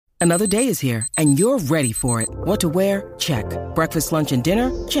Another day is here, and you're ready for it. What to wear? Check. Breakfast, lunch, and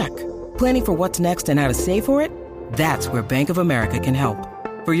dinner? Check. Planning for what's next and how to save for it? That's where Bank of America can help.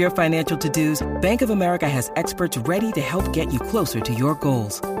 For your financial to-dos, Bank of America has experts ready to help get you closer to your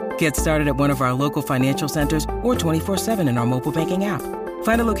goals. Get started at one of our local financial centers or 24/7 in our mobile banking app.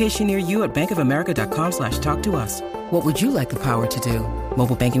 Find a location near you at bankofamerica.com/talktous. What would you like the power to do?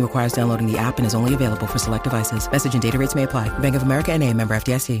 Mobile banking requires downloading the app and is only available for select devices. Message and data rates may apply. Bank of America N.A., member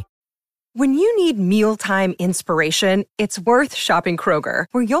FDIC. When you need mealtime inspiration, it's worth shopping Kroger,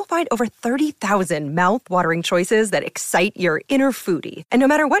 where you'll find over 30,000 mouth-watering choices that excite your inner foodie. And no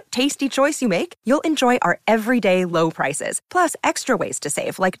matter what tasty choice you make, you'll enjoy our everyday low prices, plus extra ways to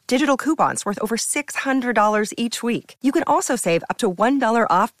save, like digital coupons worth over $600 each week. You can also save up to $1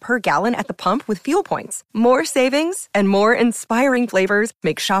 off per gallon at the pump with fuel points. More savings and more inspiring flavors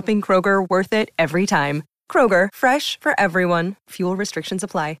make shopping Kroger worth it every time. Kroger, fresh for everyone. Fuel restrictions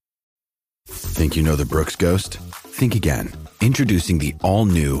apply. Think you know the Brooks Ghost? Think again. Introducing the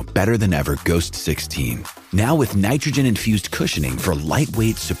all-new, better-than-ever Ghost 16. Now with nitrogen-infused cushioning for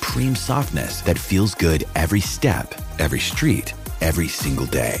lightweight, supreme softness that feels good every step, every street, every single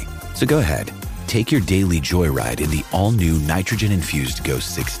day. So go ahead, take your daily joyride in the all-new nitrogen-infused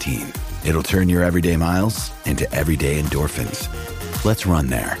Ghost 16. It'll turn your everyday miles into everyday endorphins. Let's run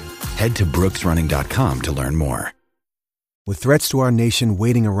there. Head to brooksrunning.com to learn more. With threats to our nation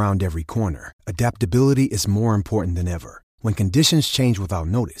waiting around every corner, adaptability is more important than ever. When conditions change without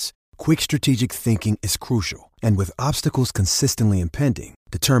notice, quick strategic thinking is crucial. And with obstacles consistently impending,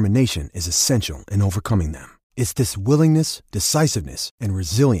 determination is essential in overcoming them. It's this willingness, decisiveness, and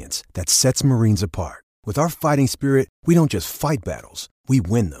resilience that sets Marines apart. With our fighting spirit, we don't just fight battles, we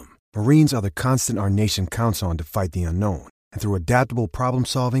win them. Marines are the constant our nation counts on to fight the unknown. And through adaptable problem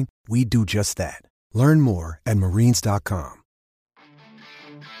solving, we do just that. Learn more at marines.com.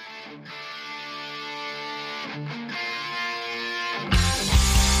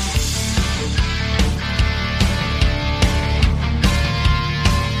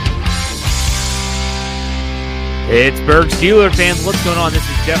 Pittsburgh Steelers fans, what's going on? This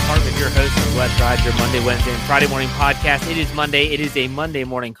is Jeff Hartman, your host of Let's Ride, your Monday, Wednesday, and Friday morning podcast. It is Monday. It is a Monday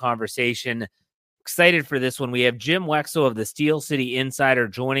morning conversation. Excited for this one. We have Jim Wexell of the Steel City Insider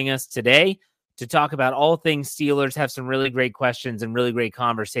joining us today to talk about all things Steelers. Have some really great questions and really great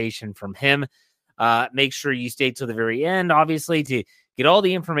conversation from him. Make sure you stay till the very end, obviously, to get all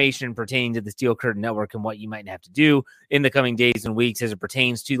the information pertaining to the Steel Curtain Network and what you might have to do in the coming days and weeks as it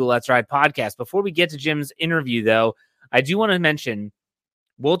pertains to the Let's Ride podcast. Before we get to Jim's interview, though, I do want to mention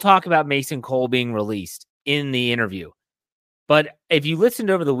we'll talk about Mason Cole being released in the interview. But if you listened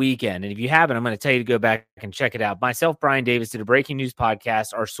over the weekend, and if you haven't, I'm going to tell you to go back and check it out. Myself, Brian Davis, did a breaking news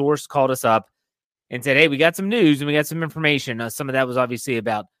podcast. Our source called us up and said, hey, we got some news and we got some information. Some of that was obviously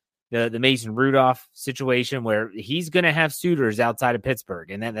about the Mason Rudolph situation where he's going to have suitors outside of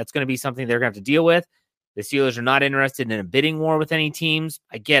Pittsburgh, and that's going to be something they're going to have to deal with. The Steelers are not interested in a bidding war with any teams.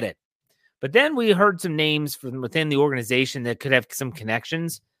 I get it. But then we heard some names from within the organization that could have some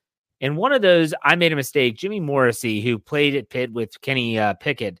connections. And one of those, I made a mistake. Jimmy Morrissey, who played at Pitt with Kenny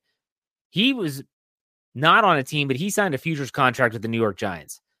Pickett, he was not on a team, but he signed a futures contract with the New York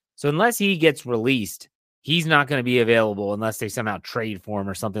Giants. So unless he gets released, he's not going to be available unless they somehow trade for him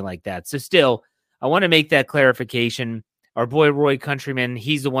or something like that. So still, I want to make that clarification. Our boy Roy Countryman,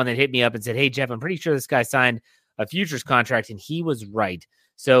 he's the one that hit me up and said, hey, Jeff, I'm pretty sure this guy signed a futures contract, and he was right.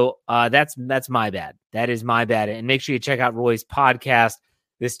 So that's my bad. That is my bad. And make sure you check out Roy's podcast,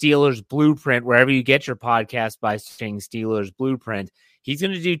 The Steelers Blueprint, wherever you get your podcast by searching Steelers Blueprint. He's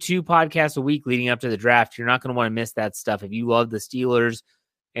going to do 2 podcasts a week leading up to the draft. You're not going to want to miss that stuff. If you love the Steelers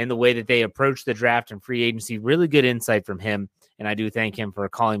and the way that they approach the draft and free agency, really good insight from him. And I do thank him for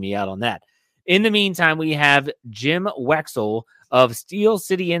calling me out on that. In the meantime, we have Jim Wexell of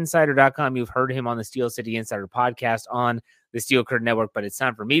SteelCityInsider.com. You've heard him on the Steel City Insider podcast on the Steel Curtain Network, but it's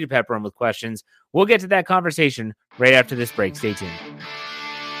time for me to pepper him with questions. We'll get to that conversation right after this break. Stay tuned.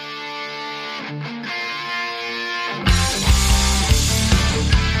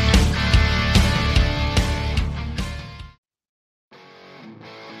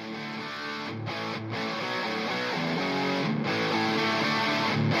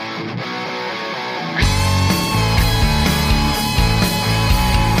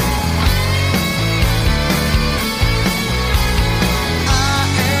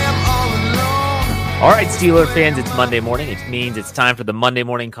 All right, Steeler fans, it's Monday morning. It means it's time for the Monday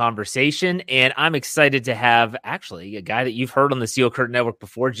morning conversation, and I'm excited to have actually a guy that you've heard on the Steel Curtain Network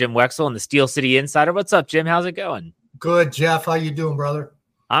before, Jim Wexell, and the Steel City Insider. What's up, Jim? How's it going? Good, Jeff. How you doing, brother?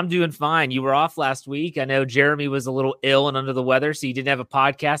 I'm doing fine. You were off last week. I know Jeremy was a little ill and under the weather, so you didn't have a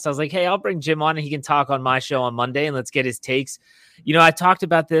podcast. I was like, hey, I'll bring Jim on and he can talk on my show on Monday and let's get his takes. You know, I talked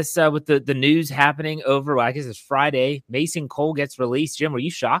about this with the news happening over, I guess it's Friday. Mason Cole gets released. Jim, were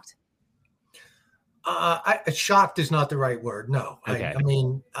you shocked? Shocked is not the right word. No. Okay.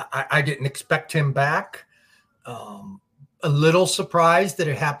 I didn't expect him back. A little surprised that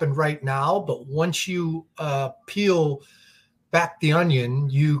it happened right now, but once you peel back the onion,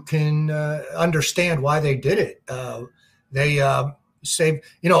 you can understand why they did it. They saved,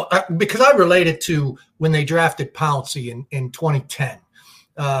 because I related to when they drafted Pouncey in 2010.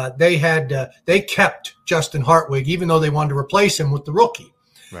 They kept Justin Hartwig, even though they wanted to replace him with the rookie.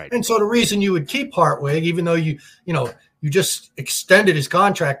 Right. And so the reason you would keep Hartwig, even though you just extended his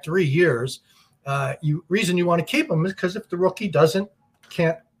contract 3 years, reason you want to keep him is because if the rookie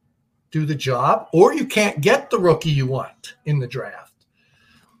can't do the job, or you can't get the rookie you want in the draft.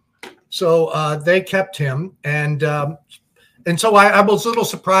 So they kept him, and so I was a little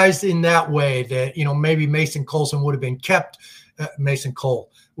surprised in that way that maybe Mason Cole would have been kept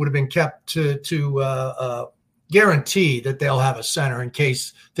to guarantee that they'll have a center in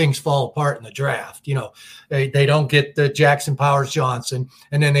case things fall apart in the draft. They don't get the Jackson Powers Johnson,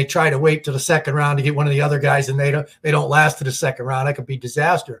 and then they try to wait to the second round to get one of the other guys, and they don't last to the second round. That could be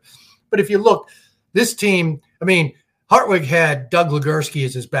disaster. But if you look, this team, Hartwig had Doug Legursky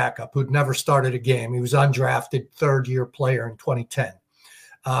as his backup, who'd never started a game. He was undrafted third-year player in 2010.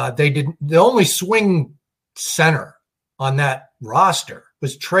 The only swing center on that roster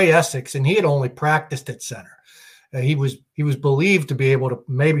was Trey Essex, and he had only practiced at center. He was believed to be able to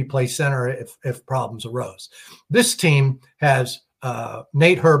maybe play center if problems arose. This team has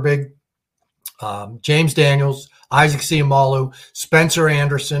Nate Herbig, James Daniels, Isaac Seumalo, Spencer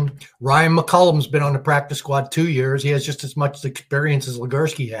Anderson. Ryan McCullum's been on the practice squad 2 years. He has just as much experience as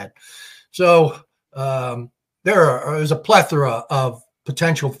Legursky had. So there is a plethora of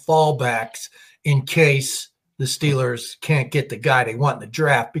potential fallbacks in case the Steelers can't get the guy they want in the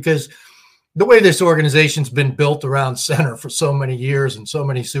draft, because the way this organization's been built around center for so many years and so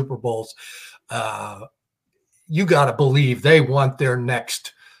many Super Bowls, you got to believe they want their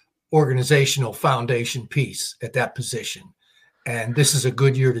next organizational foundation piece at that position. And this is a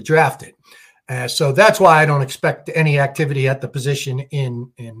good year to draft it. So that's why I don't expect any activity at the position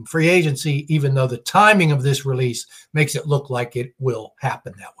in free agency, even though the timing of this release makes it look like it will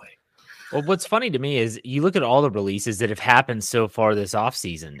happen that way. Well, what's funny to me is you look at all the releases that have happened so far this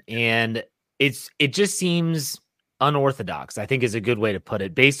offseason, and it just seems unorthodox, I think is a good way to put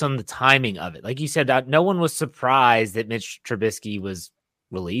it, based on the timing of it. Like you said, no one was surprised that Mitch Trubisky was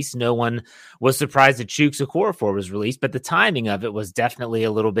released. No one was surprised that Chuks Okorafor was released, but the timing of it was definitely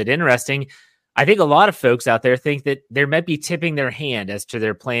a little bit interesting. I think a lot of folks out there think that they might be tipping their hand as to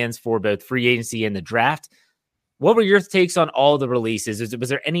their plans for both free agency and the draft. What were your takes on all the releases? Was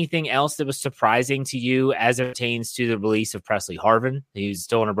there anything else that was surprising to you as it pertains to the release of Presley Harvin? He's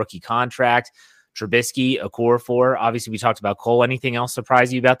still on a rookie contract. Trubisky, Okorafor. Obviously, we talked about Cole. Anything else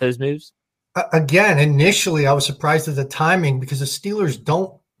surprise you about those moves? Again, initially, I was surprised at the timing because the Steelers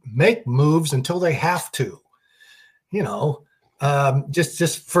don't make moves until they have to.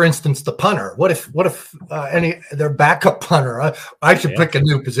 Just for instance, the punter. What if their backup punter? I should pick a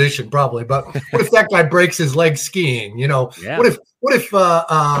new position probably, but what if that guy breaks his leg skiing? Yeah. What if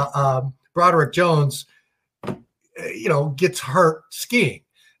Broderick Jones, gets hurt skiing,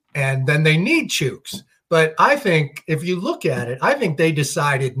 and then they need Chuks. But I think if you look at it, I think they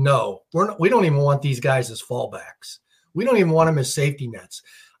decided, no, we don't even want these guys as fallbacks. We don't even want them as safety nets.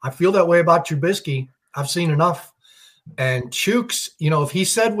 I feel that way about Trubisky. I've seen enough. And Chuks, if he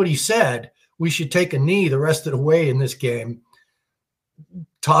said what he said, we should take a knee the rest of the way in this game.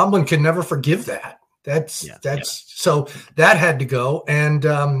 Tomlin can never forgive that. So that had to go. And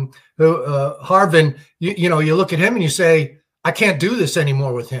Harvin, you look at him and you say, I can't do this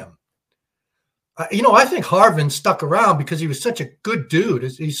anymore with him. I think Harvin stuck around because he was such a good dude.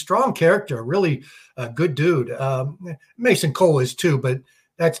 He's strong character, really a good dude. Mason Cole is too, but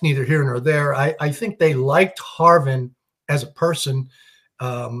that's neither here nor there. I think they liked Harvin as a person.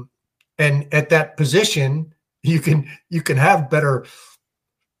 And at that position, you can have better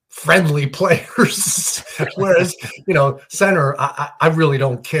friendly players. Whereas, center, I really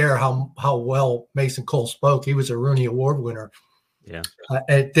don't care how well Mason Cole spoke. He was a Rooney Award winner. Yeah.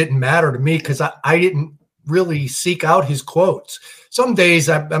 It didn't matter to me because I didn't really seek out his quotes. Some days,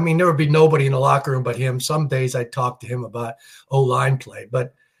 there would be nobody in the locker room but him. Some days I'd talk to him about O-line play.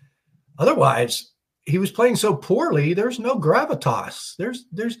 But otherwise, he was playing so poorly, there's no gravitas. There's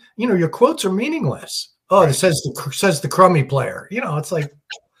your quotes are meaningless. Oh, it says the crummy player. It's like,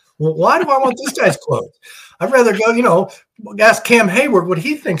 Well, why do I want this guy's clothes? I'd rather go, ask Cam Hayward what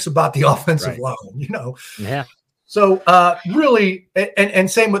he thinks about the offensive line, Yeah. So really, and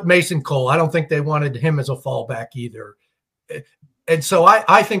same with Mason Cole. I don't think they wanted him as a fallback either. And so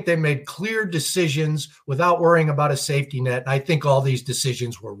I think they made clear decisions without worrying about a safety net. And I think all these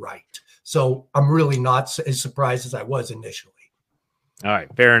decisions were right. So I'm really not as surprised as I was initially. All right,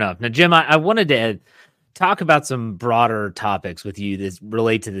 fair enough. Now, Jim, I wanted to talk about some broader topics with you that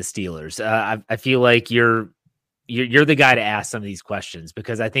relate to the Steelers. I feel like you're the guy to ask some of these questions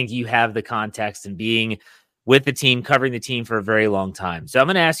because I think you have the context and being with the team, covering the team for a very long time. So I'm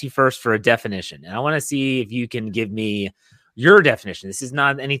going to ask you first for a definition, and I want to see if you can give me your definition. This is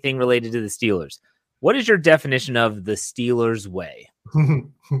not anything related to the Steelers. What is your definition of the Steelers way?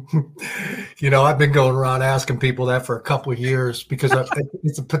 I've been going around asking people that for a couple of years because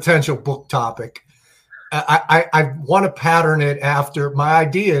it's a potential book topic. I want to pattern it after, my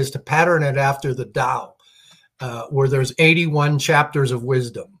idea is to pattern it after the Tao, where there's 81 chapters of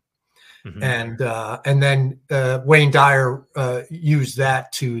wisdom. Mm-hmm. And then Wayne Dyer used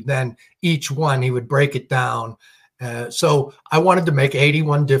that to then each one, he would break it down. So I wanted to make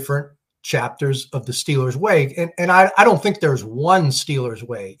 81 different chapters of the Steelers way. And I don't think there's one Steelers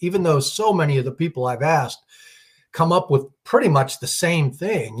way, even though so many of the people I've asked come up with pretty much the same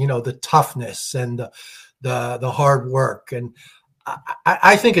thing, the toughness and the hard work. And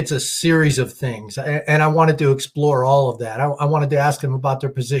I think it's a series of things. And I wanted to explore all of that. I wanted to ask them about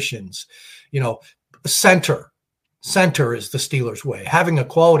their positions. Center is the Steelers way. Having a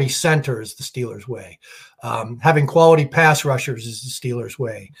quality center is the Steelers way. Having quality pass rushers is the Steelers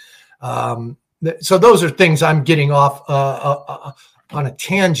way. So those are things I'm getting off on a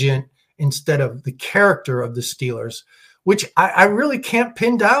tangent instead of the character of the Steelers, which I really can't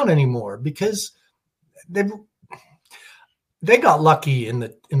pin down anymore because they got lucky in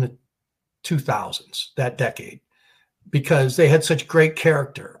the 2000s, that decade, because they had such great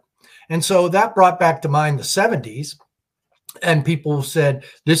character. And so that brought back to mind the 70s. And people said,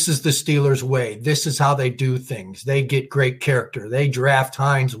 this is the Steelers way. This is how they do things. They get great character. They draft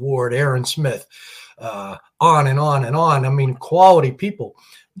Hines Ward, Aaron Smith, on and on and on. I mean, quality people.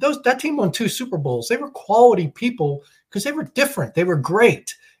 That team won 2 Super Bowls. They were quality people because they were different. They were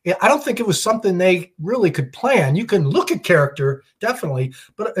great. I don't think it was something they really could plan. You can look at character, definitely.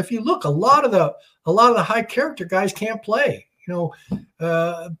 But if you look, a lot of the high character guys can't play.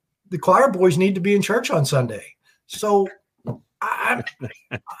 The choir boys need to be in church on Sunday. So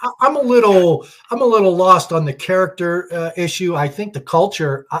I'm a little lost on the character issue. I think the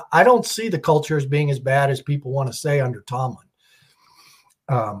culture, I don't see the culture as being as bad as people want to say under Tomlin.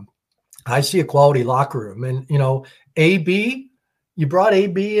 I see a quality locker room, and AB, you brought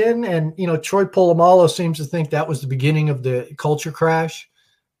AB in, and Troy Polamalu seems to think that was the beginning of the culture crash.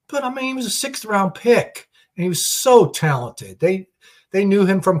 But I mean, he was a 6th round pick, and he was so talented. They knew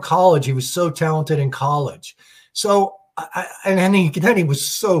him from college. He was so talented in college. So. And then he was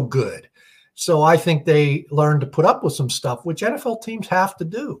so good. So I think they learned to put up with some stuff, which NFL teams have to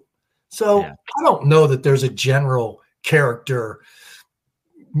do. So yeah. I don't know that there's a general character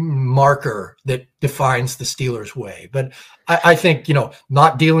marker that defines the Steelers way. But I think,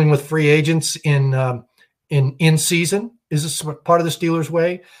 not dealing with free agents in season is a part of the Steelers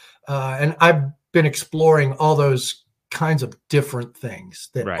way. And I've been exploring all those kinds of different things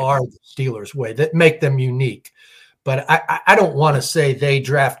that are the Steelers way that make them unique. But I don't want to say they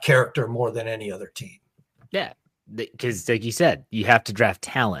draft character more than any other team. Yeah, because like you said, you have to draft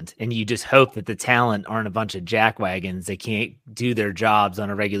talent, and you just hope that the talent aren't a bunch of jackwagons that can't do their jobs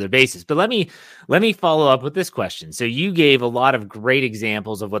on a regular basis. But let me follow up with this question. So you gave a lot of great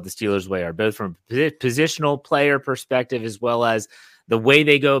examples of what the Steelers way are, both from a positional player perspective as well as the way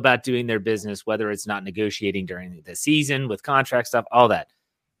they go about doing their business, whether it's not negotiating during the season with contract stuff, all that.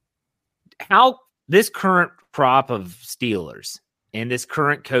 How this current crop of Steelers and this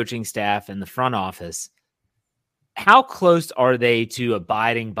current coaching staff and the front office, how close are they to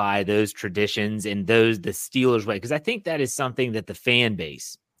abiding by those traditions and the Steelers way? Because I think that is something that the fan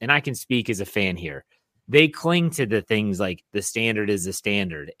base, and I can speak as a fan here, they cling to the things like the standard is the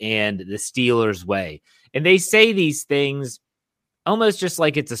standard and the Steelers way. And they say these things almost just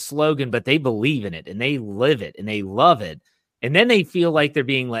like it's a slogan, but they believe in it and they live it and they love it. And then they feel like they're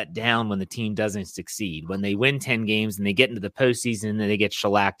being let down when the team doesn't succeed, when they win 10 games and they get into the postseason and then they get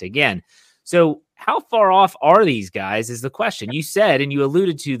shellacked again. So how far off are these guys is the question. You said, and you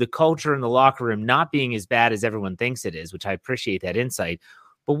alluded to the culture in the locker room not being as bad as everyone thinks it is, which I appreciate that insight.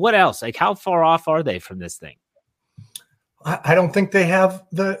 But what else? Like, how far off are they from this thing? I don't think they have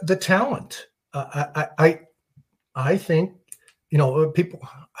the talent. I think people,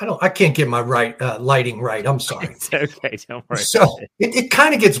 I can't get my lighting right. I'm sorry. It's okay. Don't worry. So it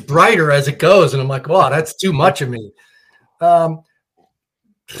kind of gets brighter as it goes. And I'm like, wow, that's too much of me. How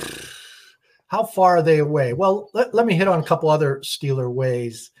far are they away? Well, let me hit on a couple other Steeler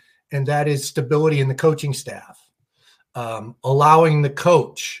ways, and that is stability in the coaching staff, allowing the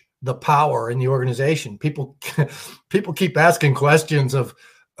coach the power in the organization. People keep asking questions of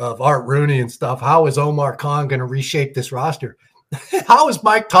Art Rooney and stuff. How is Omar Khan going to reshape this roster? How is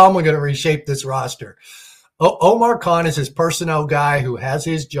Mike Tomlin going to reshape this roster? Omar Khan is his personnel guy who has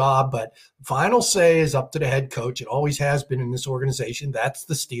his job, but final say is up to the head coach. It always has been in this organization. That's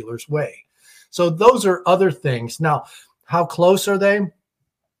the Steelers' way. So those are other things. Now, how close are they?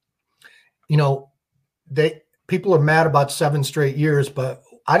 People are mad about 7 straight years, but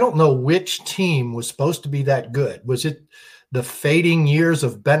I don't know which team was supposed to be that good. Was it the fading years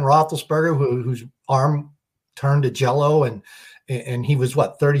of Ben Roethlisberger, whose arm turned to jello, and he was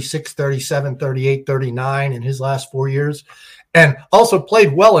 36, 37, 38, 39 in his last 4 years, and also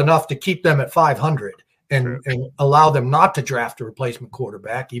played well enough to keep them at 500 and allow them not to draft a replacement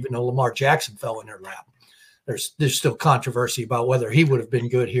quarterback, even though Lamar Jackson fell in their lap. There's still controversy about whether he would have been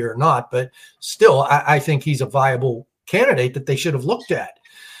good here or not, but still, I think he's a viable candidate that they should have looked at.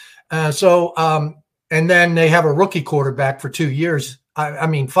 And then they have a rookie quarterback for 2 years. I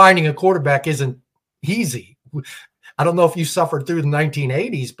mean, finding a quarterback isn't easy. I don't know if you suffered through the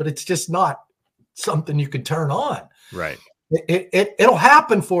 1980s, but it's just not something you can turn on. Right. It'll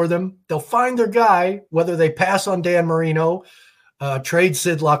happen for them. They'll find their guy, whether they pass on Dan Marino, trade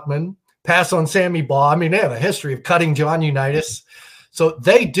Sid Luckman, pass on Sammy Baugh. I mean, they have a history of cutting John Unitas. So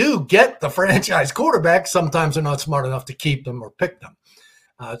they do get the franchise quarterback. Sometimes they're not smart enough to keep them or pick them.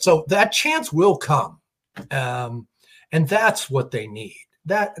 So that chance will come. And that's what they need.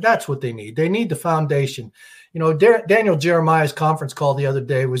 That's what they need. They need the foundation. Daniel Jeremiah's conference call the other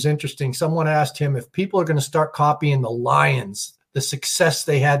day was interesting. Someone asked him if people are going to start copying the Lions, the success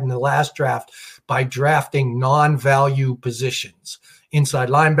they had in the last draft by drafting non-value positions, inside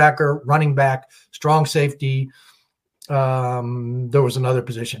linebacker, running back, strong safety. There was another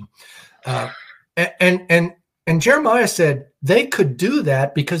position. And Jeremiah said they could do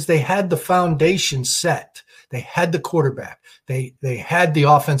that because they had the foundation set. They had the quarterback. They had the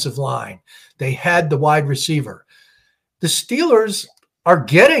offensive line. They had the wide receiver. The Steelers are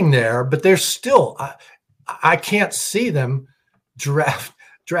getting there, but they're still, I can't see them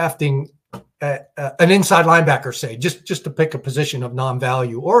drafting an inside linebacker, say, just to pick a position of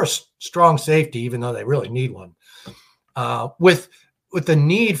non-value, or a strong safety, even though they really need one. With the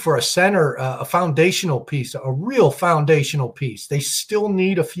need for a center, a foundational piece, a real foundational piece, they still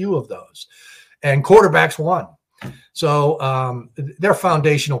need a few of those. And quarterback's one. So they're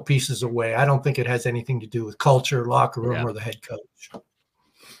foundational pieces away. I don't think it has anything to do with culture, locker room, or the head coach.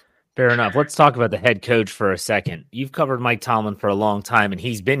 Fair enough. Let's talk about the head coach for a second. You've covered Mike Tomlin for a long time, and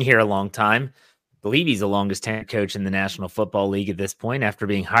he's been here a long time. I believe he's the longest tenured coach in the National Football League at this point, after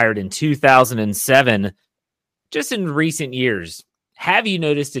being hired in 2007. Just in recent years, have you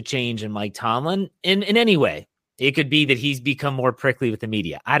noticed a change in Mike Tomlin in any way? It could be that he's become more prickly with the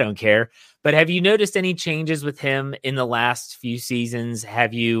media. I don't care. But have you noticed any changes with him in the last few seasons?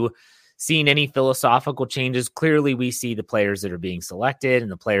 Have you seen any philosophical changes? Clearly, we see the players that are being selected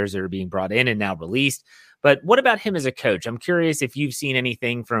and the players that are being brought in and now released. But what about him as a coach? I'm curious if you've seen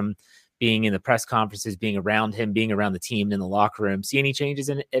anything from being in the press conferences, being around him, being around the team in the locker room. See any changes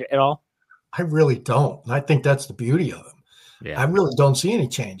in it at all? I really don't. And I think that's the beauty of him. Yeah. I really don't see any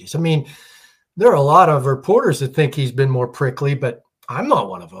changes. I mean, there are a lot of reporters that think he's been more prickly, but I'm not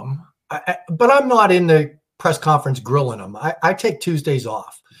one of them. But I'm not in the press conference grilling him. I take Tuesdays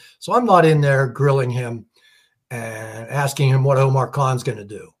off. So I'm not in there grilling him and asking him what Omar Khan's going to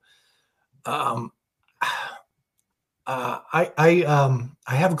do. I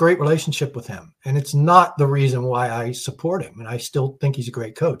have a great relationship with him, and it's not the reason why I support him. And I still think he's a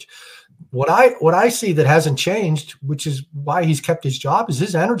great coach. What I see that hasn't changed, which is why he's kept his job, is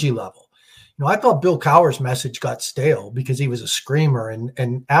his energy level. I thought Bill Cowher's message got stale because he was a screamer,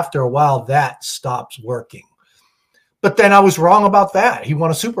 and after a while that stops working. But then I was wrong about that. He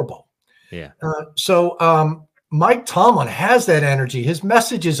won a Super Bowl. Yeah. So Mike Tomlin has that energy. His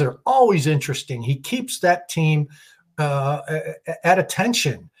messages are always interesting. He keeps that team at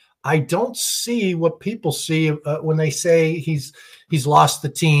attention. I don't see what people see when they say he's lost the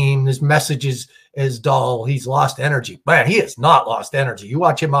team. His message is dull. He's lost energy. Man, he has not lost energy. You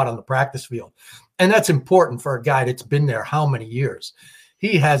watch him out on the practice field, and that's important for a guy that's been there how many years.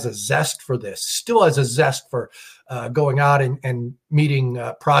 he has a zest for this, still has a zest for going out and meeting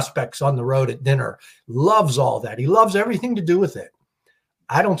prospects on the road at dinner. Loves all that. He loves everything to do with it.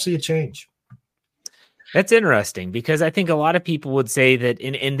 I don't see a change. That's interesting, because I think a lot of people would say that,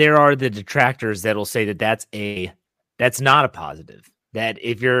 and there are the detractors that'll say that that's not a positive. That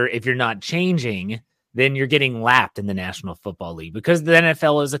if you're not changing, then you're getting lapped in the National Football League, because the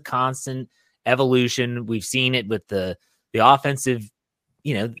NFL is a constant evolution. We've seen it with the offensive,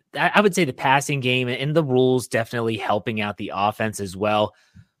 I would say the passing game and the rules definitely helping out the offense as well.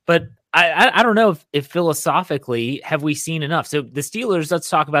 But I don't know if philosophically have we seen enough. So the Steelers, let's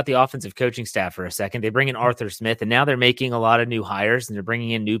talk about the offensive coaching staff for a second. They bring in Arthur Smith, and now they're making a lot of new hires, and they're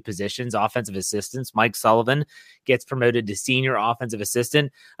bringing in new positions, offensive assistants. Mike Sullivan gets promoted to senior offensive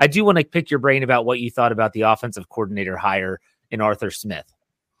assistant. I do want to pick your brain about what you thought about the offensive coordinator hire in Arthur Smith.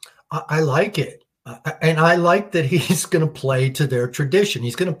 I like it. And I like that he's going to play to their tradition.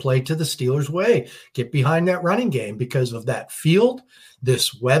 He's going to play to the Steelers' way, get behind that running game because of that field,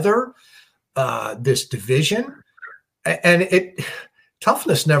 this weather, this division, and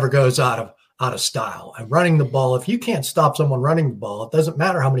toughness never goes out of style. And running the ball, if you can't stop someone running the ball, it doesn't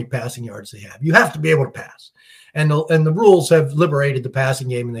matter how many passing yards they have. You have to be able to pass. And the rules have liberated the passing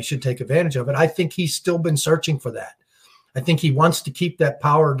game, and they should take advantage of it. I think he's still been searching for that. I think he wants to keep that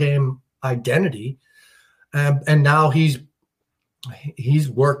power game identity, and now he's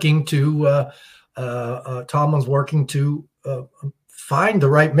working to Tomlin's working to find the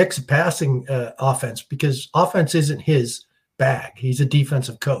right mix of passing offense, because offense isn't his bag. He's a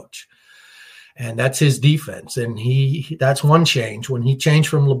defensive coach, and that's his defense. And that's one change. When he changed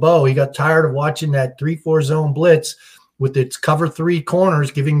from LeBeau, he got tired of watching that 3-4 zone blitz with its cover 3 corners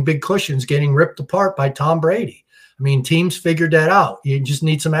giving big cushions, getting ripped apart by Tom Brady. I mean, teams figured that out. You just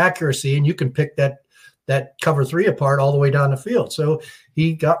need some accuracy, and you can pick that cover 3 apart all the way down the field. So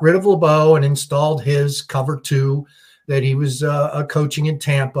he got rid of LeBeau and installed his cover 2 that he was coaching in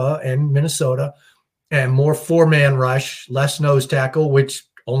Tampa and Minnesota, and more 4-man rush, less nose tackle, which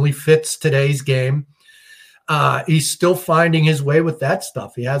only fits today's game. He's still finding his way with that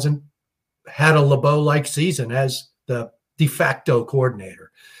stuff. He hasn't had a LeBeau-like season as the de facto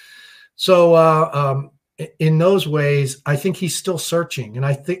coordinator. So in those ways, I think he's still searching, and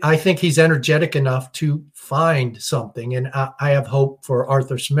I think he's energetic enough to find something. And I have hope for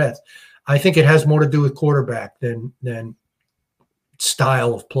Arthur Smith. I think it has more to do with quarterback than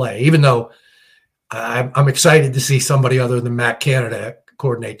style of play. Even though I'm excited to see somebody other than Matt Canada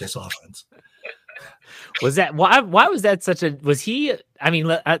coordinate this offense. Was that why was that such a? Was he? I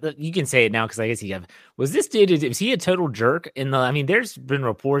mean, you can say it now because I guess was this dude? Was he a total jerk in the? I mean, there's been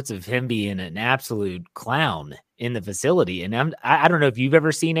reports of him being an absolute clown in the facility, and I don't know if you've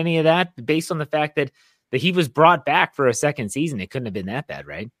ever seen any of that. Based on the fact that he was brought back for a second season, it couldn't have been that bad,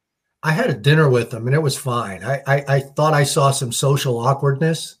 right? I had a dinner with him, and it was fine. I thought I saw some social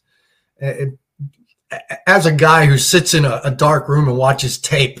awkwardness. As a guy who sits in a dark room and watches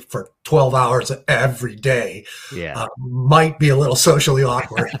tape for 12 hours every day, might be a little socially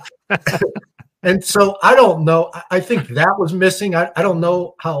awkward. And so I don't know. I think that was missing. I don't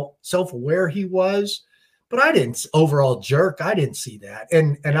know how self-aware he was, but I didn't overall jerk. I didn't see that.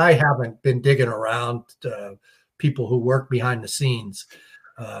 And I haven't been digging around people who work behind the scenes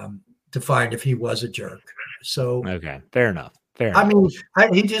to find if he was a jerk. So, okay, fair enough. I mean,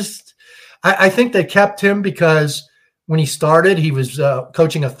 I think they kept him because when he started, he was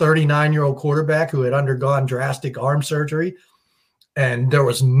coaching a 39-year-old quarterback who had undergone drastic arm surgery, and there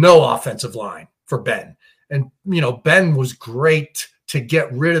was no offensive line for Ben. And, Ben was great to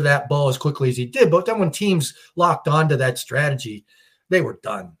get rid of that ball as quickly as he did. But then when teams locked onto that strategy, they were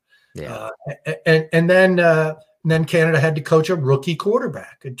done. Yeah. And then Canada had to coach a rookie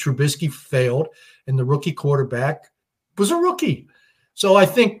quarterback. And Trubisky failed, and the rookie quarterback was a rookie. So I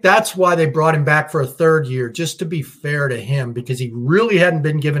think that's why they brought him back for a third year, just to be fair to him, because he really hadn't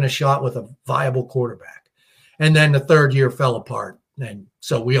been given a shot with a viable quarterback. And then the third year fell apart. And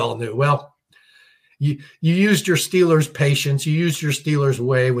so we all knew, well, you used your Steelers' patience, you used your Steelers'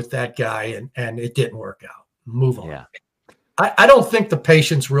 way with that guy, and it didn't work out. Move on. Yeah. I don't think the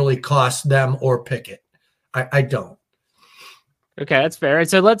patience really cost them or Pickett. I don't. Okay, that's fair. And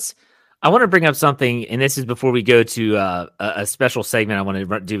so I want to bring up something, and this is before we go to a special segment I want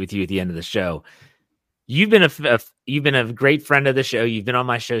to do with you at the end of the show. You've been a great friend of the show. You've been on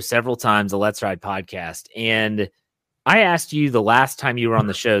my show several times, the Let's Ride podcast. And I asked you the last time you were on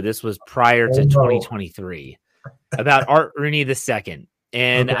the show, this was prior to 2023, about Art Rooney II.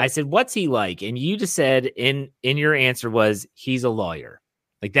 And I said, what's he like? And you just said in your answer was, he's a lawyer.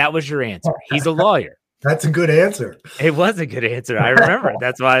 Like, that was your answer. He's a lawyer. That's a good answer. It was a good answer. I remember.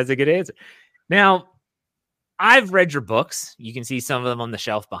 That's why it's a good answer. Now, I've read your books. You can see some of them on the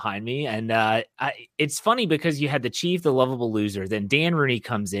shelf behind me. And it's funny because you had the Chief, the lovable loser. Then Dan Rooney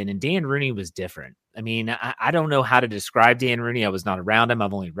comes in, and Dan Rooney was different. I mean, I don't know how to describe Dan Rooney. I was not around him.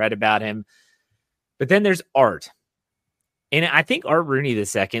 I've only read about him. But then there's Art. And I think Art Rooney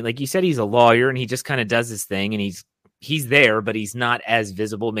II, like you said, he's a lawyer and he just kind of does his thing and he's there, but he's not as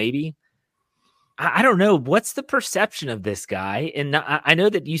visible maybe. I don't know. What's the perception of this guy? And I know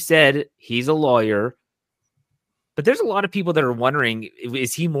that you said he's a lawyer, but there's a lot of people that are wondering,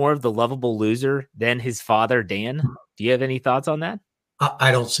 is he more of the lovable loser than his father, Dan? Do you have any thoughts on that?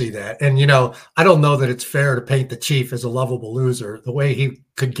 I don't see that. And, I don't know that it's fair to paint the Chief as a lovable loser, the way he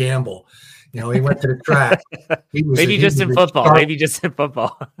could gamble. He went to the track. Maybe just in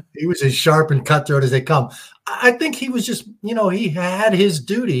football. He was as sharp and cutthroat as they come. I think he was just, he had his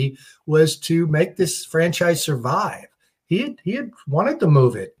duty was to make this franchise survive. He had wanted to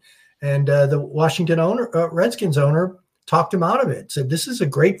move it. And the Washington Redskins owner talked him out of it, said, this is a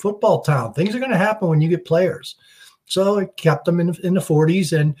great football town. Things are going to happen when you get players. So it kept him in the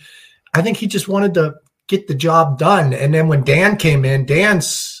 40s. And I think he just wanted to get the job done. And then when Dan came in, Dan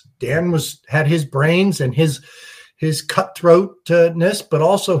had his brains and his cutthroatness, but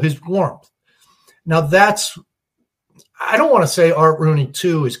also his warmth. Now I don't want to say Art Rooney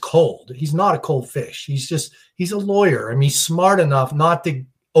too is cold. He's not a cold fish. He's a lawyer. I mean, he's smart enough not to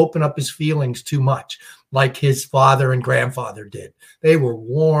open up his feelings too much like his father and grandfather did. They were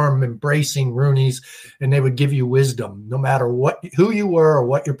warm, embracing Rooneys, and they would give you wisdom no matter who you were or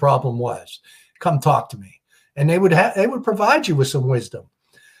what your problem was. Come talk to me. And they would provide you with some wisdom.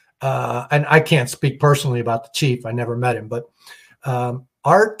 And I can't speak personally about the Chief. I never met him, but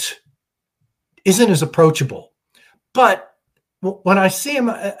Art isn't as approachable. But when I see him,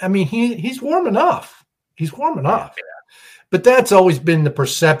 I mean, he's warm enough. He's warm enough. Yeah. But that's always been the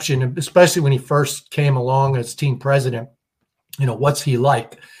perception, especially when he first came along as team president. What's he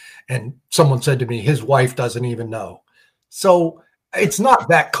like? And someone said to me, his wife doesn't even know. So it's not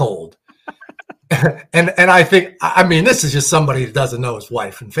that cold. And I think, this is just somebody that doesn't know his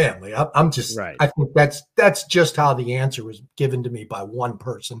wife and family. I'm just, right. I think that's just how the answer was given to me by one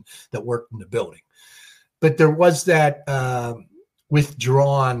person that worked in the building. But there was that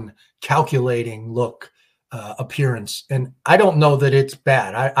withdrawn, calculating look, appearance. And I don't know that it's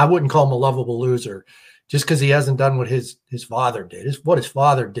bad. I wouldn't call him a lovable loser just because he hasn't done what his father did. What his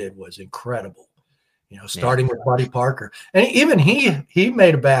father did was incredible. Starting with Buddy Parker. And even he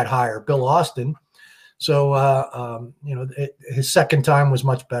made a bad hire, Bill Austin. So, his second time was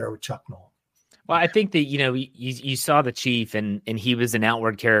much better with Chuck Noll. Well, I think that, you saw the Chief and he was an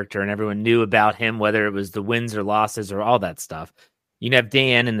outward character and everyone knew about him, whether it was the wins or losses or all that stuff. You have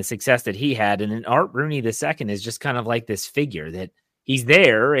Dan and the success that he had. And then Art Rooney II is just kind of like this figure that he's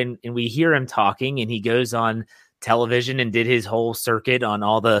there and we hear him talking and he goes on television and did his whole circuit on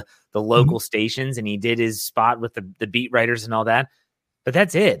all the local stations and he did his spot with the beat writers and all that. But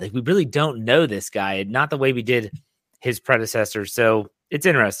that's it. Like, we really don't know this guy, not the way we did his predecessor. So it's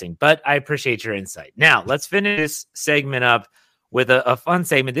interesting, but I appreciate your insight. Now let's finish this segment up with a fun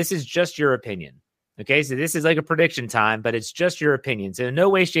segment. This is just your opinion. Okay. So this is like a prediction time, but it's just your opinion. So in no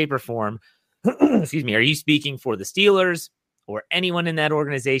way, shape or form, excuse me, are you speaking for the Steelers or anyone in that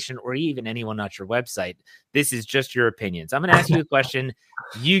organization or even anyone on your website? This is just your opinions. I'm going to ask you a question.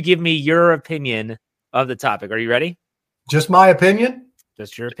 You give me your opinion of the topic. Are you ready? Just my opinion?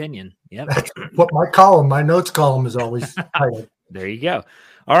 Just your opinion. Yep. That's what my notes column is always titled. There you go.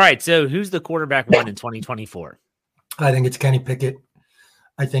 All right. So who's the quarterback one in 2024? I think it's Kenny Pickett.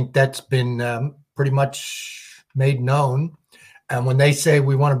 I think that's been pretty much made known. And when they say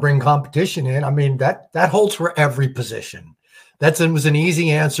we want to bring competition in, that holds for every position. It was an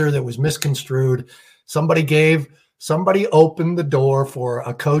easy answer that was misconstrued. Somebody opened the door for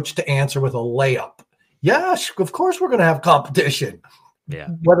a coach to answer with a layup. Yes, of course we're going to have competition. Yeah.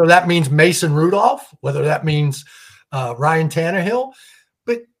 Whether that means Mason Rudolph, whether that means Ryan Tannehill,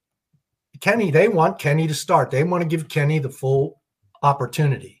 but they want Kenny to start. They want to give Kenny the full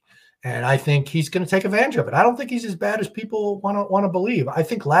opportunity. And I think he's going to take advantage of it. I don't think he's as bad as people want to believe. I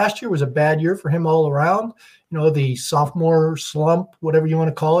think last year was a bad year for him all around. The sophomore slump, whatever you want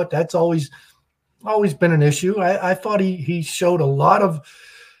to call it, that's always been an issue. I thought he showed a lot of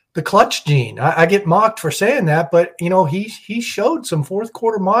the clutch gene. I get mocked for saying that, but he showed some fourth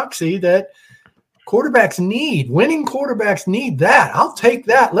quarter moxie that quarterbacks need. Winning quarterbacks need that. I'll take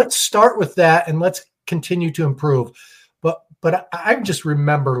that. Let's start with that and let's continue to improve. But I just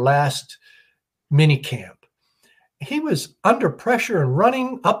remember last mini camp, he was under pressure and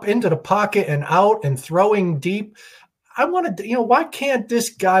running up into the pocket and out and throwing deep. I wanted to, why can't this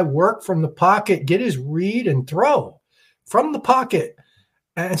guy work from the pocket, get his read and throw from the pocket?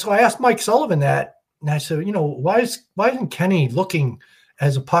 And so I asked Mike Sullivan that, and I said, why isn't Kenny looking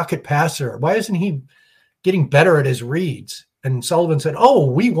as a pocket passer? Why isn't he getting better at his reads? And Sullivan said,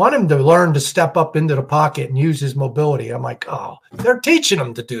 we want him to learn to step up into the pocket and use his mobility. I'm like, they're teaching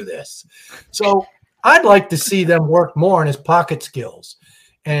him to do this. So I'd like to see them work more on his pocket skills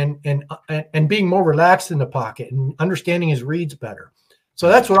and being more relaxed in the pocket and understanding his reads better. So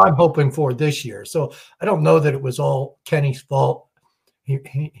that's what I'm hoping for this year. So I don't know that it was all Kenny's fault.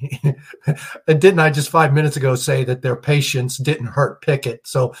 And didn't I just 5 minutes ago say that their patience didn't hurt Pickett?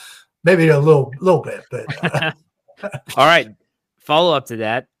 So maybe a little bit, but all right. Follow up to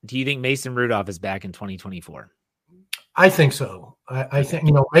that. Do you think Mason Rudolph is back in 2024? I think so. I think,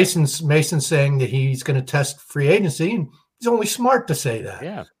 Mason's saying that he's going to test free agency, and he's only smart to say that.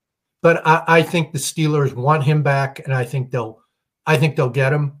 Yeah. But I think the Steelers want him back, and I think they'll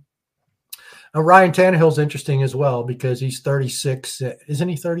get him. Ryan Tannehill's interesting as well because he's 36. Isn't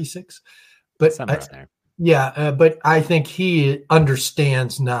he 36? But but I think he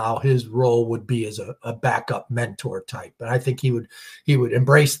understands now his role would be as a backup mentor type. And I think he would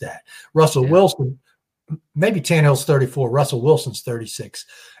embrace that. Russell Wilson, maybe Tannehill's 34, Russell Wilson's 36.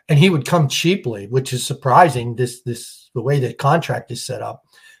 And he would come cheaply, which is surprising, the way that contract is set up.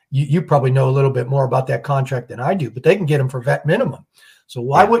 You probably know a little bit more about that contract than I do, but they can get him for vet minimum. So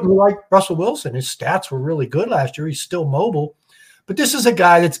why wouldn't you like Russell Wilson? His stats were really good last year. He's still mobile. But this is a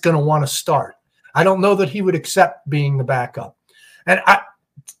guy that's going to want to start. I don't know that he would accept being the backup. And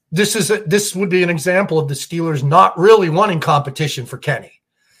this would be an example of the Steelers not really wanting competition for Kenny.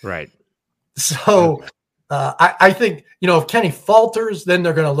 Right. So I think, if Kenny falters, then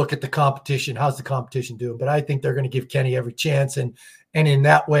they're going to look at the competition. How's the competition doing? But I think they're going to give Kenny every chance and in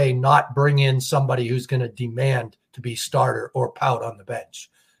that way not bring in somebody who's going to demand to be starter or pout on the bench.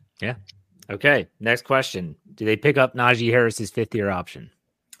 Yeah. Okay. Next question. Do they pick up Najee Harris's 5th-year option?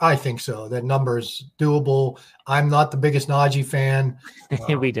 I think so. That number is doable. I'm not the biggest Najee fan.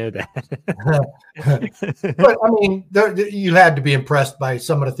 We know that. But, I mean, you had to be impressed by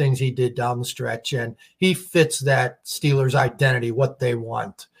some of the things he did down the stretch, and he fits that Steelers identity, what they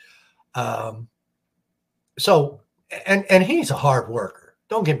want. So he's a hard worker.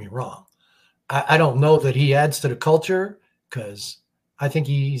 Don't get me wrong. I don't know that he adds to the culture because I think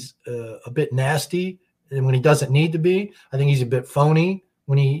he's a bit nasty and when he doesn't need to be. I think he's a bit phony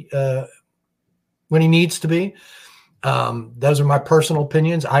when he needs to be. Those are my personal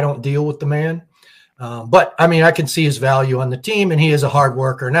opinions. I don't deal with the man. But, I mean, I can see his value on the team, and he is a hard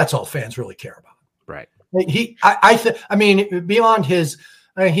worker, and that's all fans really care about. Right. Beyond his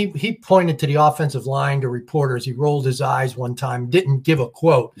he pointed to the offensive line to reporters. He rolled his eyes one time, didn't give a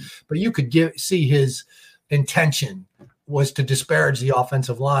quote, but you could see his intention was to disparage the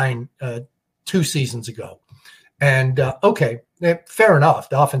offensive line 2 seasons ago. And fair enough.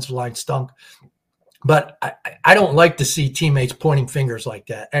 The offensive line stunk. But I don't like to see teammates pointing fingers like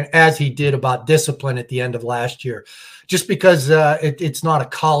that. And as he did about discipline at the end of last year, just because it's not a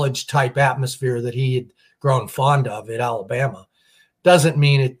college type atmosphere that he had grown fond of at Alabama, doesn't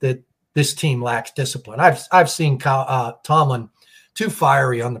mean that this team lacks discipline. I've seen Tomlin too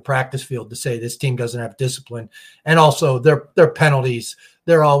fiery on the practice field to say this team doesn't have discipline. And also their penalties,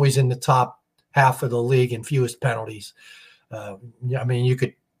 they're always in the top half of the league in fewest penalties. You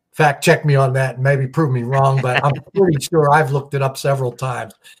could fact check me on that and maybe prove me wrong, but I'm pretty sure I've looked it up several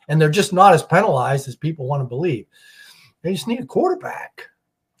times, and they're just not as penalized as people want to believe. They just need a quarterback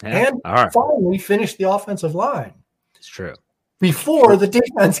and finally finish the offensive line. It's true. Before the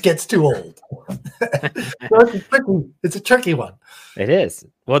defense gets too old. It's a tricky one. It is.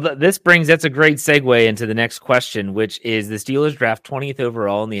 Well, that's a great segue into the next question, which is the Steelers draft 20th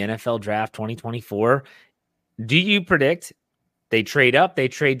overall in the NFL draft 2024. Do you predict they trade up, they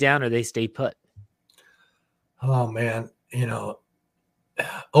trade down, or they stay put? Oh man,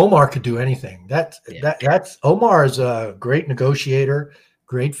 Omar could do anything. That's Omar is a great negotiator,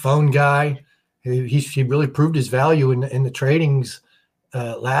 great phone guy. He really proved his value in the tradings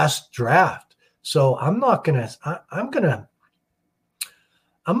last draft. So I'm gonna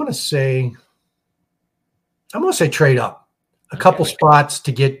say trade up a couple spots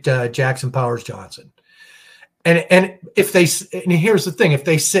to get Jackson Powers Johnson. And here's the thing, if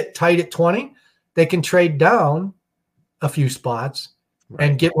they sit tight at 20, they can trade down a few spots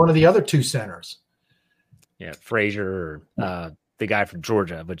and get one of the other 2 centers. Yeah, Frazier or the guy from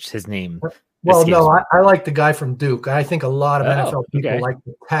Georgia, which his name Well, no, I like the guy from Duke. I think a lot of NFL people okay. like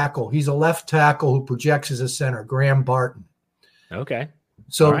the tackle. He's a left tackle who projects as a center, Graham Barton. Okay.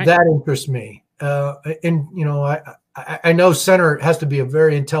 So that interests me. And, you know, I know center has to be a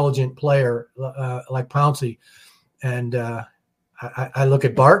very intelligent player like Pouncey. And I look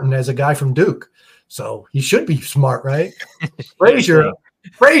at Barton as a guy from Duke. So he should be smart, right? Frazier,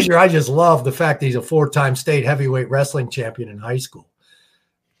 I just love the fact that he's a 4-time state heavyweight wrestling champion in high school.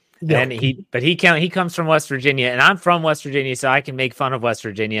 And he comes from West Virginia, and I'm from West Virginia, so I can make fun of West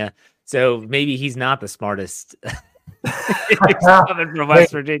Virginia. So maybe he's not the smartest. He's coming from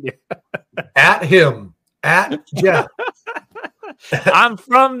West Virginia. At Jeff. I'm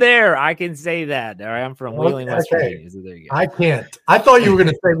from there. I can say that. All right, I'm from Wheeling, West Virginia. So there you go. I can't. I thought you were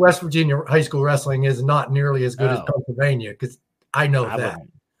going to say West Virginia high school wrestling is not nearly as good as Pennsylvania, because I know that.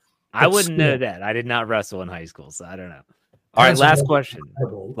 I wouldn't know that. I did not wrestle in high school, so I don't know. All right, last question.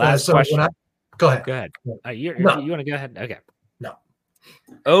 Last question. Go ahead. Go ahead. You want to go ahead? Okay. No.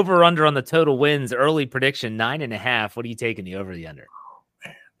 Over under on the total wins. Early prediction 9.5. What are you taking the over the under? Oh,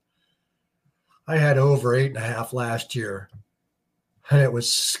 man. I had over 8.5 last year, and it was a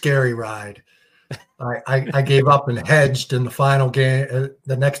scary ride. I gave up and hedged in the final game,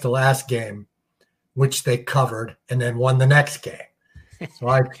 the next to last game, which they covered, and then won the next game. So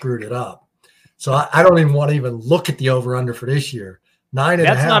I screwed it up. So I don't even want to even look at the over-under for this year. 9.5.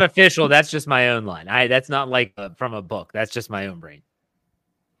 That's not official. That's just my own line. That's not like from a book. That's just my own brain.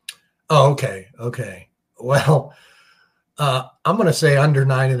 Oh, okay. Okay. Well, I'm going to say under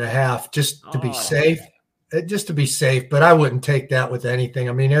 9.5 just to be safe. Just to be safe, but I wouldn't take that with anything.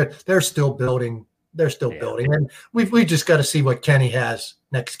 I mean, they're still building. They're still building, and we just got to see what Kenny has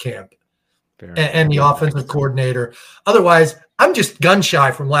next camp. And the offensive coordinator. Otherwise, I'm just gun shy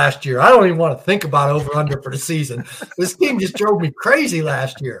from last year. I don't even want to think about over under for the season. This team just drove me crazy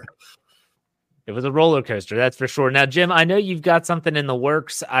last year. It was a roller coaster, that's for sure. Now, Jim, I know you've got something in the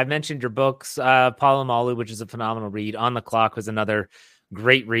works. I mentioned your books, Palomalu, which is a phenomenal read. On the Clock was another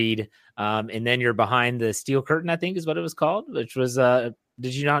great read. And then you're Behind the Steel Curtain, I think is what it was called, which was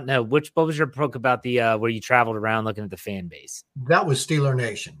did you not know what was your book about the where you traveled around looking at the fan base? That was Steeler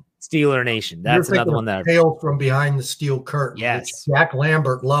Nation. Steeler Nation. That's another one that Tales from Behind the Steel Curtain. Yes. Which Jack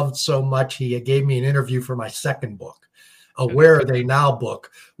Lambert loved so much he gave me an interview for my second book, a Where Are They Now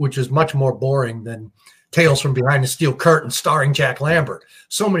book, which is much more boring than Tales from Behind the Steel Curtain starring Jack Lambert.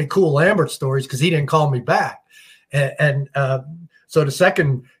 So many cool Lambert stories because he didn't call me back. And so the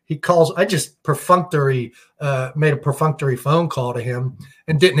second he calls, I just made a perfunctory phone call to him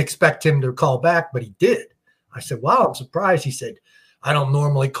and didn't expect him to call back, but he did. I said, wow, I'm surprised. He said, I don't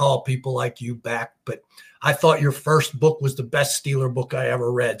normally call people like you back, but I thought your first book was the best Steeler book I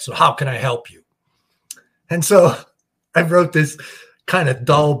ever read. So how can I help you? And so I wrote this kind of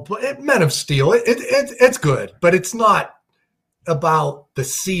dull Men of Steel. It's good, but it's not about the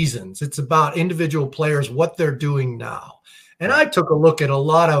seasons. It's about individual players, what they're doing now. And I took a look at a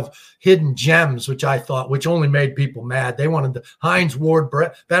lot of hidden gems, which only made people mad. They wanted the Hines Ward,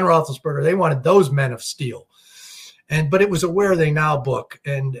 Ben Roethlisberger. They wanted those Men of Steel. But it was a Where Are They Now book.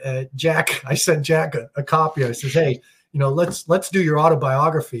 And I sent Jack a copy. I said, hey, let's do your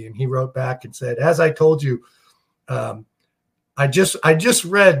autobiography. And he wrote back and said, as I told you, I just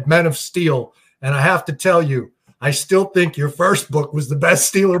read Men of Steel, and I have to tell you, I still think your first book was the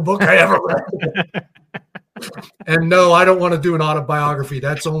best Steeler book I ever read. And no, I don't want to do an autobiography.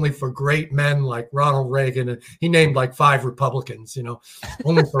 That's only for great men like Ronald Reagan. And he named like 5 Republicans,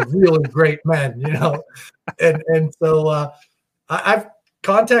 only for really great men, And so I've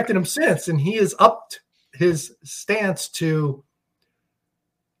contacted him since, and he has upped his stance to,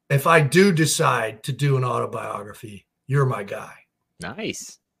 if I do decide to do an autobiography, you're my guy.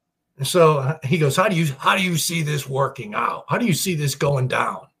 Nice. And so he goes, how do you see this working out? How do you see this going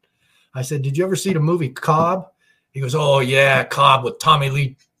down? I said, did you ever see the movie Cobb? He goes, oh, yeah, Cobb with Tommy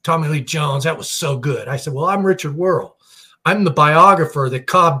Lee Jones. That was so good. I said, well, I'm Richard Wuerl. I'm the biographer that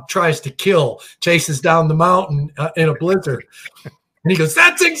Cobb tries to kill, chases down the mountain in a blizzard. And he goes,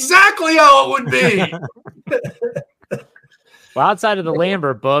 that's exactly how it would be. Well, outside of the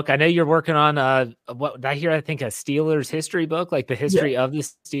Lambert book, I know you're working on what I hear, I think a Steelers history book, like the history of the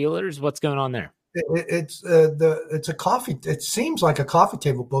Steelers. What's going on there? It's a coffee. It seems like a coffee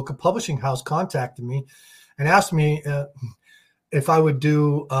table book. A publishing house contacted me and asked me if I would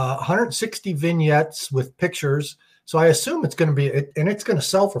do 160 vignettes with pictures. So I assume it's going to be, and it's going to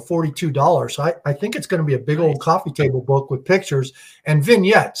sell for $42. So I think it's going to be a big old coffee table book with pictures and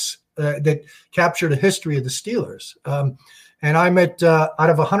vignettes that capture the history of the Steelers. and I'm at out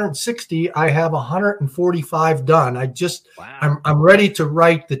of 160, I have 145 done. I'm ready to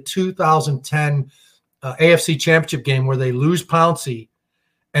write the 2010 AFC Championship game where they lose Pouncey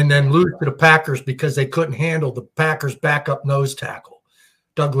and then lose to the Packers because they couldn't handle the Packers' backup nose tackle,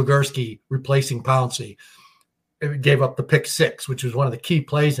 Doug Legursky replacing Pouncey. It gave up the pick 6, which was one of the key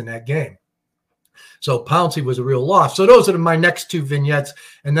plays in that game. So Pouncey was a real loss. So those are my next 2 vignettes,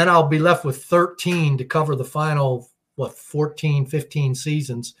 and then I'll be left with 13 to cover the final, 14, 15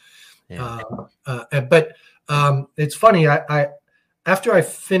 seasons. Yeah. But it's funny. After I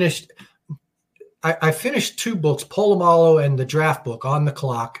finished – I finished 2 books, Polamalu and the draft book, on the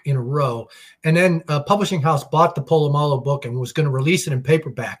clock in a row. And then a publishing house bought the Polamalu book and was going to release it in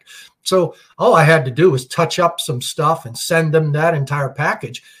paperback. So all I had to do was touch up some stuff and send them that entire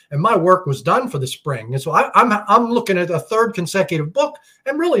package. And my work was done for the spring. And so I'm looking at a 3rd consecutive book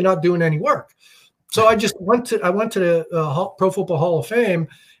and really not doing any work. So I went to the Pro Football Hall of Fame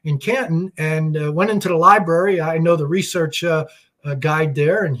in Canton and went into the library. I know the research guide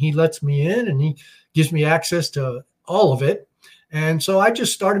there, and he lets me in and he gives me access to all of it. And so I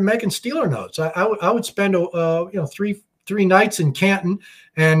just started making Steeler notes. I would spend 3 nights in Canton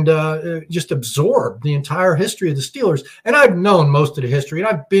and just absorb the entire history of the Steelers. And I've known most of the history, and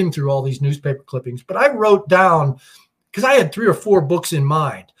I've been through all these newspaper clippings, but I wrote down, because I had 3 or 4 books in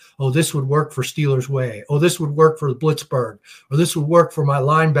mind. Oh, this would work for Steelers Way. Oh, this would work for the Blitzburg. Or this would work for my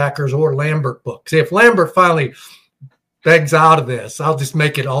linebackers or Lambert book. See, if Lambert finally begs out of this, I'll just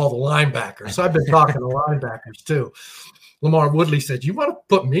make it all the linebackers. So I've been talking to linebackers too. Lamar Woodley said, "You want to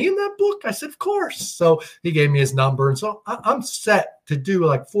put me in that book?" I said, "Of course." So he gave me his number. And so I'm set to do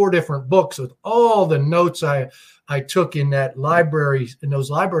like 4 different books with all the notes I took in that library, in those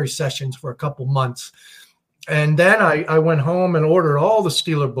library sessions for a couple months. And then I went home and ordered all the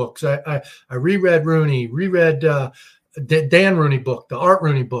Steeler books. I reread Rooney, reread Dan Rooney book, the Art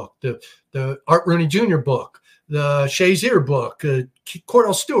Rooney book, the Art Rooney Jr. book, the Shazier book,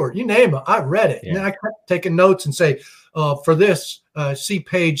 Cordell Stewart, you name it, I read it. Yeah. And then I kept taking notes and say, for this, see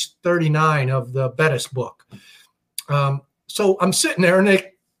page 39 of the Bettis book. So I'm sitting there, and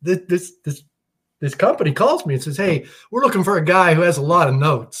this company calls me and says, "Hey, we're looking for a guy who has a lot of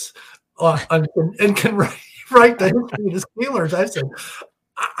notes and can write the history of the Steelers." I said,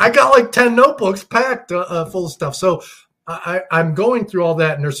 "I got like 10 notebooks packed full of stuff." So I'm going through all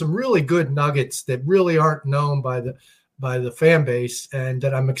that, and there's some really good nuggets that really aren't known by the fan base, and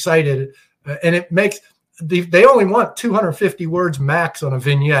that I'm excited. And it makes they only want 250 words max on a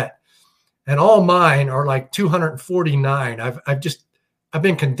vignette, and all mine are like 249. I've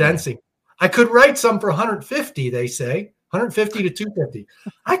been condensing. I could write some for 150. They say 150 to 250.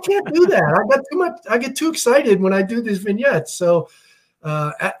 I can't do that. I got too much. I get too excited when I do these vignettes. So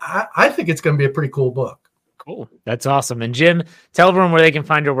I think it's going to be a pretty cool book. Cool. That's awesome. And Jim, tell everyone where they can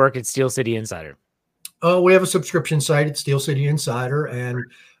find your work at Steel City Insider. We have a subscription site at Steel City Insider. And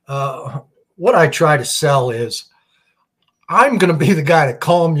what I try to sell is I'm going to be the guy to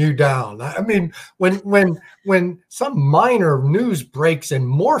calm you down. I mean, when some minor news breaks and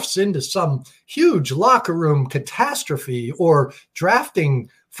morphs into some huge locker room catastrophe or drafting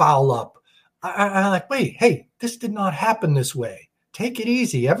foul up, I'm like, wait, hey, this did not happen this way. Take it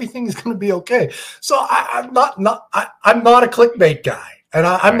easy. Everything's going to be okay. So I'm not a clickbait guy, and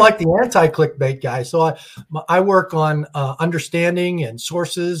I'm like the anti-clickbait guy. So I work on understanding and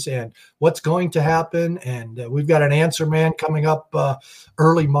sources and what's going to happen. And we've got an answer man coming up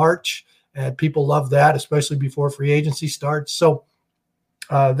early March, and people love that, especially before free agency starts. So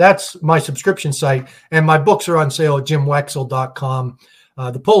that's my subscription site, and my books are on sale at jimwexell.com.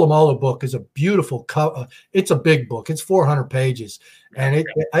 The Polamalu book is a beautiful cover. It's a big book. It's 400 pages, and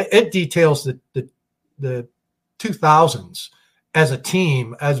it details the 2000s as a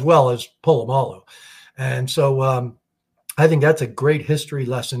team as well as Polamalu. And so I think that's a great history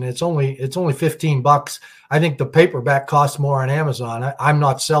lesson. It's only $15. I think the paperback costs more on Amazon. I'm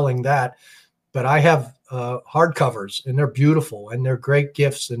not selling that, but I have hardcovers, and they're beautiful, and they're great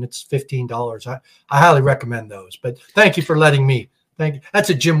gifts, and it's $15. I highly recommend those. But thank you for letting me. Thank you. That's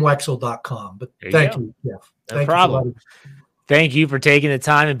at jimwexell.com. But thank you, Jeff. No problem. Thank you for taking the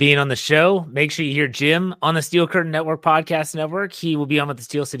time and being on the show. Make sure you hear Jim on the Steel Curtain Network Podcast Network. He will be on with the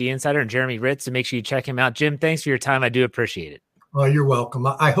Steel City Insider and Jeremy Ritz, so make sure you check him out. Jim, thanks for your time. I do appreciate it. Oh, you're welcome.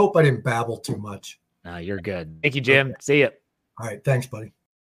 I hope I didn't babble too much. No, you're good. Thank you, Jim. Okay. See you. All right. Thanks, buddy.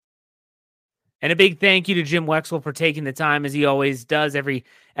 And a big thank you to Jim Wexell for taking the time, as he always does.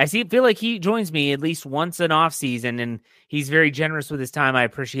 I feel like he joins me at least once an off season, and he's very generous with his time. I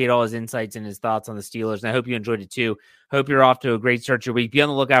appreciate all his insights and his thoughts on the Steelers, and I hope you enjoyed it too. Hope you're off to a great start to your week. Be on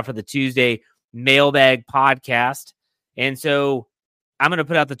the lookout for the Tuesday Mailbag podcast. And so I'm going to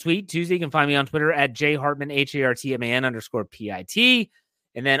put out the tweet Tuesday. You can find me on Twitter at jhartman, HARTMAN_PIT.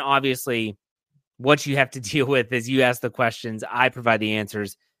 And then obviously what you have to deal with is you ask the questions. I provide the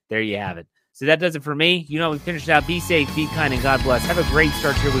answers. There you have it. So that does it for me. We finished out. Be safe, be kind, and God bless. Have a great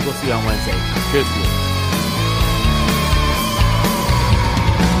start to your week. We'll see you on Wednesday. Go Steelers.